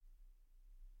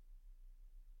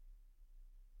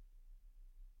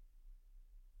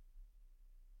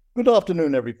Good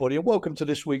afternoon, everybody, and welcome to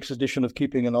this week's edition of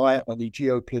Keeping an Eye on the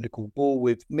Geopolitical Ball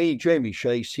with me, Jamie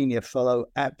Shea, Senior Fellow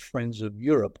at Friends of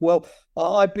Europe. Well,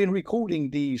 I've been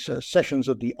recording these sessions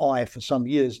of the Eye for some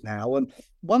years now, and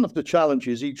one of the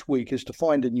challenges each week is to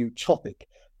find a new topic.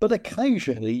 But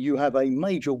occasionally you have a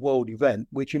major world event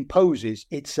which imposes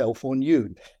itself on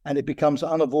you, and it becomes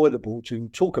unavoidable to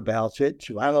talk about it,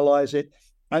 to analyse it,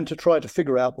 and to try to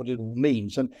figure out what it all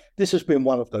means. And this has been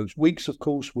one of those weeks, of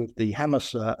course, with the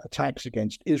Hamas attacks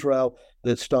against Israel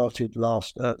that started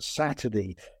last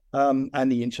Saturday and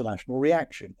the international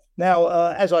reaction. Now,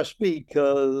 as I speak,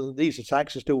 these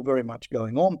attacks are still very much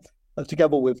going on,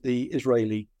 together with the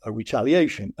Israeli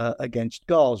retaliation against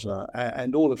Gaza.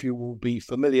 And all of you will be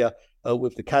familiar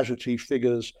with the casualty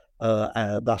figures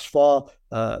thus far,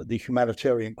 the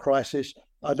humanitarian crisis.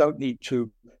 I don't need to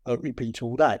repeat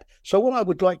all that. So what I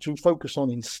would like to focus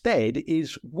on instead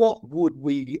is what would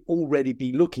we already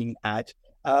be looking at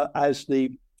as the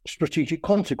strategic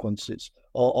consequences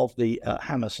of the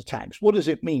Hamas attacks. What does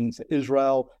it mean for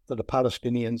Israel, for the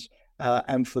Palestinians,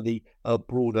 and for the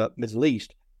broader Middle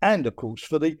East, and of course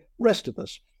for the rest of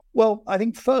us? Well, I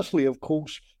think firstly, of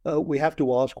course, we have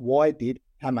to ask, why did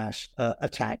Hamas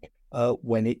attack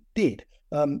when it did?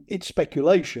 It's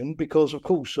speculation because, of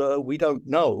course, we don't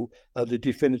know the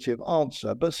definitive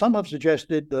answer. But some have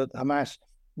suggested that Hamas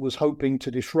was hoping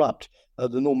to disrupt the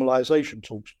normalization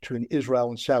talks between Israel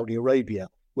and Saudi Arabia,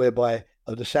 whereby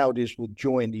the Saudis would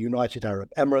join the United Arab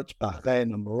Emirates,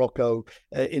 Bahrain and Morocco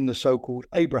in the so-called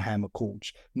Abraham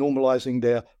Accords, normalizing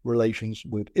their relations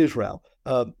with Israel.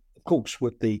 Of course,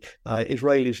 with the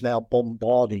Israelis now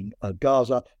bombarding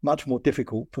Gaza, much more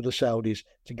difficult for the Saudis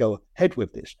to go ahead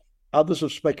with this. Others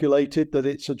have speculated that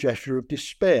it's a gesture of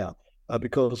despair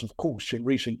because, of course, in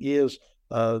recent years,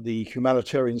 the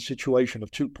humanitarian situation of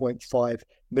 2.5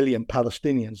 million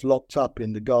Palestinians locked up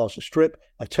in the Gaza Strip,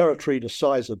 a territory the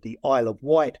size of the Isle of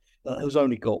Wight, has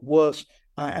only got worse.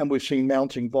 And we've seen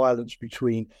mounting violence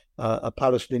between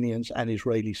Palestinians and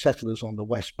Israeli settlers on the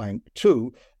West Bank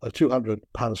too. 200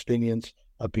 Palestinians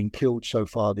have been killed so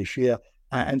far this year,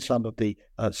 and some of the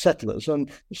settlers.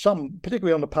 And some,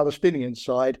 particularly on the Palestinian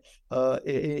side,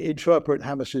 interpret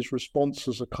Hamas's response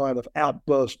as a kind of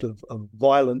outburst of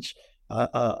violence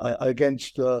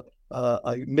against a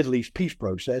Middle East peace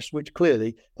process, which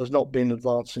clearly has not been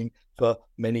advancing for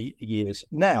many years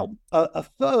now. A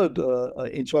third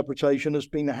interpretation has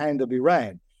been the hand of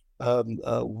Iran.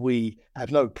 We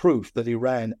have no proof that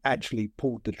Iran actually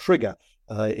pulled the trigger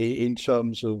in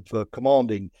terms of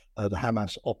commanding the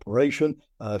Hamas operation.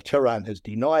 Tehran has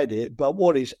denied it, but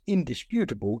what is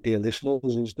indisputable, dear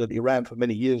listeners, is that Iran for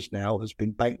many years now has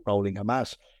been bankrolling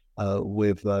Hamas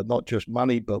with not just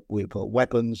money, but with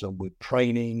weapons and with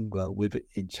training, with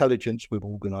intelligence, with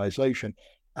organization.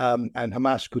 And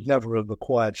Hamas could never have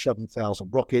acquired 7,000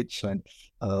 rockets and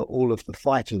all of the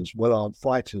fighters, well-armed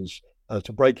fighters,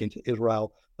 to break into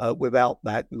Israel without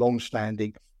that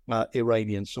long-standing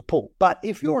Iranian support. But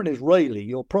if you're an Israeli,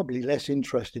 you're probably less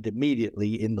interested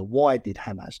immediately in the why did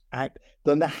Hamas act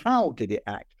than the how did it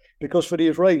act. Because for the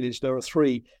Israelis, there are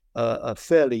three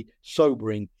fairly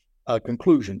sobering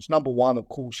conclusions. Number one, of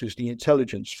course, is the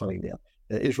intelligence failure.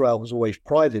 Israel has always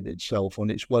prided itself on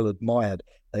its well-admired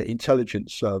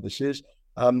intelligence services.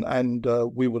 And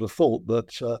we would have thought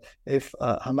that if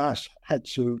Hamas had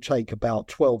to take about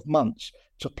 12 months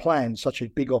to plan such a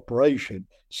big operation,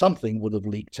 something would have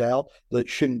leaked out that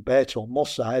Shin Bet or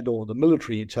Mossad or the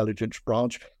military intelligence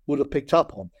branch would have picked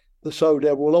up on. So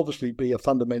there will obviously be a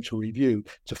fundamental review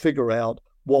to figure out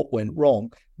what went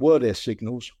wrong. Were there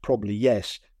signals? Probably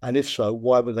yes. And if so,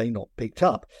 why were they not picked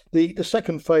up? The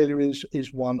second failure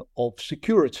is one of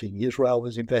security. Israel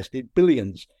has invested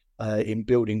billions in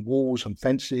building walls and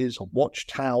fences and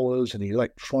watchtowers and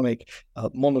electronic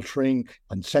monitoring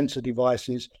and sensor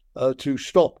devices to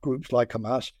stop groups like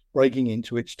Hamas breaking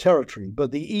into its territory.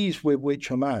 But the ease with which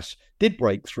Hamas did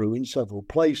break through in several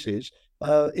places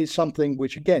is something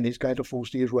which, again, is going to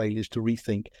force the Israelis to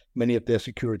rethink many of their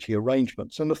security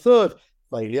arrangements. And the third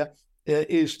failure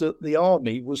is that the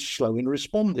army was slow in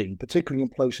responding, particularly in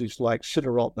places like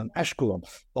Sderot and Ashkelon,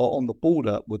 or on the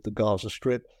border with the Gaza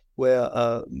Strip,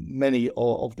 where many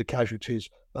of the casualties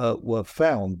were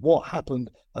found. What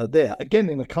happened there? Again,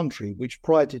 in a country which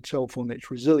prides itself on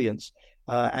its resilience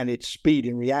and its speed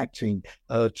in reacting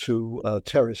to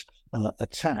terrorist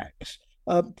attacks.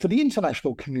 For the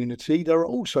international community, there are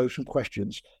also some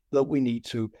questions that we need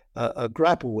to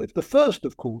grapple with. The first,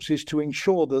 of course, is to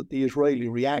ensure that the Israeli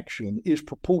reaction is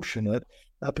proportionate,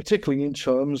 particularly in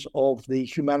terms of the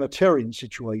humanitarian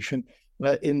situation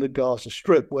in the Gaza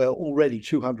Strip, where already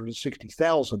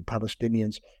 260,000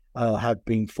 Palestinians have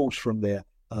been forced from their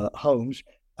homes.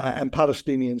 And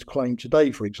Palestinians claim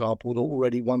today, for example, that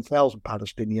already 1,000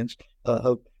 Palestinians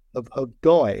have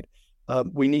died.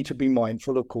 We need to be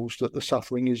mindful, of course, that the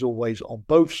suffering is always on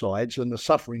both sides, and the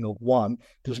suffering of one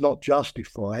does not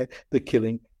justify the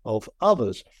killing of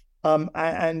others.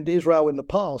 And Israel in the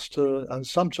past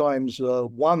sometimes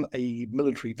won a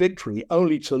military victory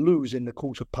only to lose in the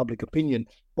court of public opinion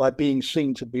by being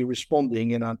seen to be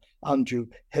responding in an undue,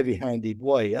 heavy-handed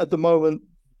way. At the moment,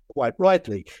 quite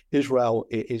rightly, Israel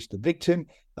is the victim.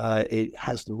 It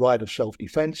has the right of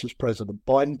self-defense, as President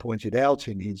Biden pointed out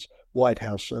in his White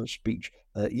House speech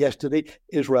yesterday.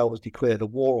 Israel has declared a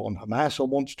war on Hamas and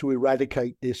wants to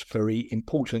eradicate this very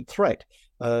important threat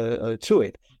to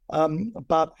it.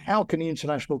 But how can the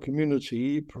international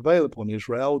community prevail upon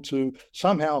Israel to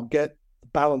somehow get the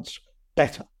balance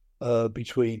better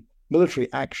between military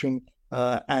action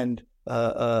and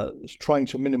trying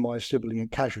to minimize civilian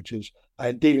casualties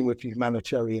and dealing with the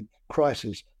humanitarian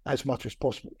crisis as much as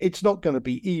possible? It's not going to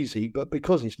be easy, but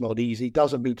because it's not easy,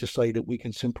 doesn't mean to say that we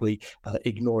can simply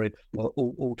ignore it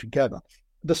altogether.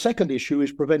 The second issue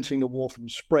is preventing the war from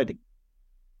spreading.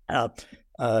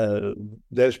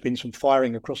 There's been some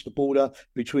firing across the border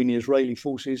between the Israeli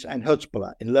forces and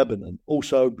Hezbollah in Lebanon,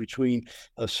 also between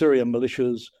Syrian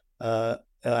militias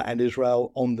and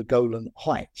Israel on the Golan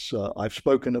Heights. I've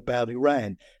spoken about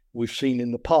Iran. We've seen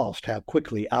in the past how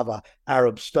quickly other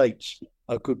Arab states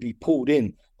could be pulled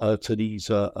in to these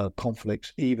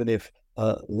conflicts, even if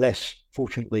less,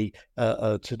 fortunately,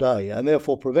 today. And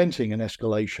therefore, preventing an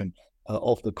escalation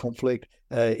of the conflict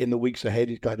in the weeks ahead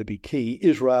is going to be key.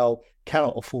 Israel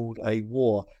cannot afford a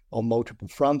war on multiple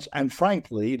fronts. And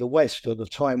frankly, the West, at a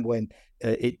time when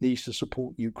it needs to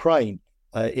support Ukraine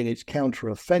in its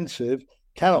counter-offensive,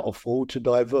 cannot afford to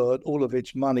divert all of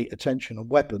its money, attention, and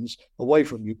weapons away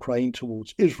from Ukraine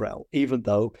towards Israel, even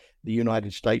though the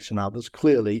United States and others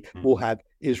clearly will have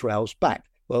Israel's back.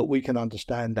 Well, we can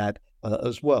understand that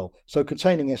as well. So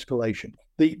containing escalation.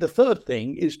 The third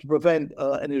thing is to prevent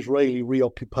an Israeli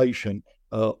reoccupation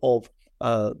of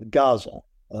Gaza.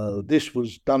 This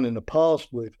was done in the past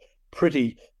with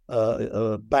pretty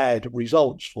bad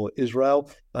results for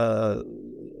Israel. Ariel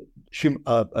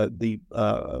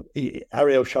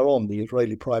Sharon, the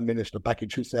Israeli Prime Minister, back in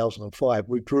 2005,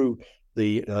 withdrew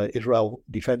the Israel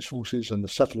Defense Forces and the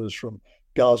settlers from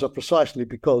Gaza precisely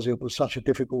because it was such a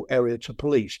difficult area to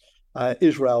police.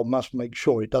 Israel must make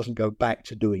sure it doesn't go back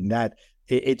to doing that.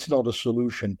 It's not a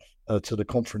solution to the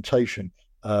confrontation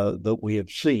that we have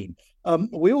seen.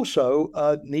 We also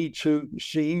need to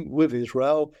see with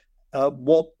Israel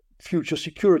what future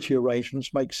security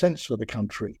arrangements make sense for the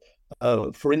country.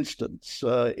 For instance,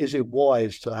 is it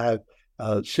wise to have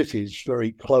cities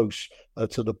very close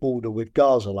to the border with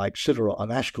Gaza, like Sderot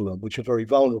and Ashkelon, which are very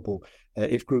vulnerable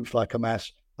if groups like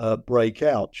Hamas break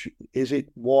out? Is it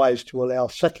wise to allow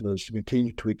settlers to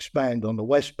continue to expand on the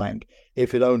West Bank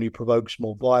if it only provokes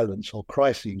more violence or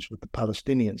crises with the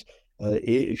Palestinians?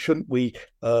 Shouldn't we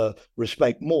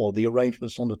respect more the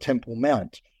arrangements on the Temple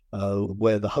Mount,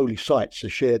 where the holy sites are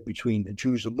shared between the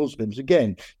Jews and Muslims,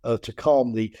 again, to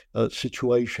calm the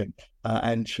situation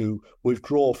and to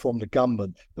withdraw from the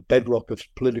gunmen the bedrock of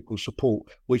political support,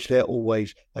 which they're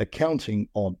always counting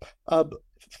on?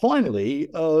 Finally,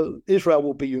 Israel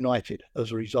will be united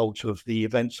as a result of the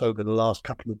events over the last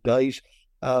couple of days.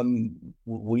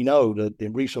 We know that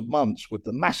in recent months, with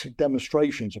the massive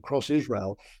demonstrations across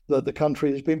Israel, that the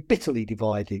country has been bitterly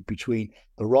divided between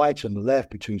the right and the left,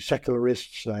 between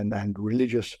secularists and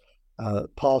religious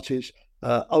parties,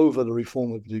 over the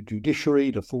reform of the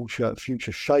judiciary, the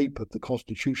future shape of the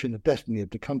constitution, the destiny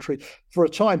of the country. For a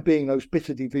time being, those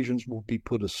bitter divisions will be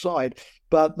put aside,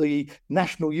 but the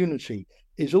national unity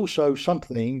is also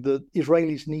something that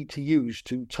Israelis need to use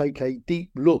to take a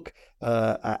deep look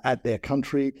at their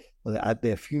country, at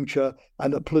their future,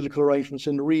 and at political arrangements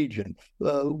in the region.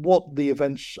 What the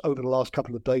events over the last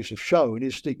couple of days have shown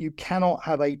is that you cannot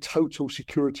have a total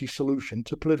security solution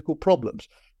to political problems.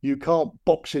 You can't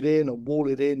box it in and wall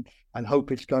it in and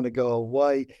hope it's going to go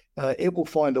away. It will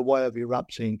find a way of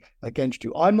erupting against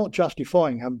you. I'm not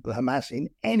justifying Hamas in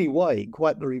any way,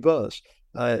 quite the reverse,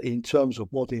 in terms of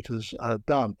what it has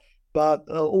done. But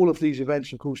all of these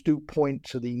events, of course, do point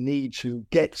to the need to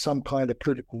get some kind of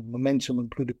political momentum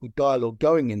and political dialogue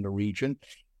going in the region.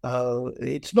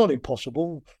 It's not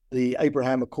impossible. The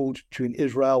Abraham Accords between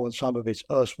Israel and some of its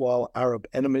erstwhile Arab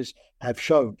enemies have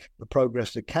shown the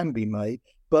progress that can be made.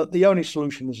 But the only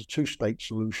solution is a two-state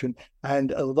solution.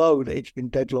 And although it's been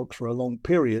deadlocked for a long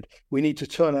period, we need to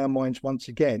turn our minds once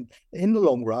again. In the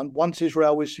long run, once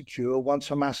Israel is secure, once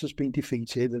Hamas has been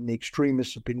defeated and the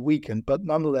extremists have been weakened, but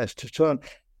nonetheless to turn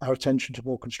our attention to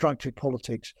more constructive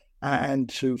politics and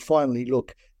to finally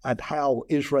look at how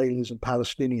Israelis and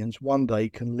Palestinians one day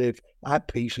can live at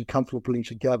peace and comfortably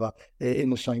together in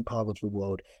the same part of the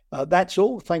world. That's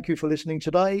all. Thank you for listening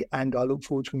today, and I look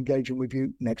forward to engaging with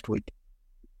you next week.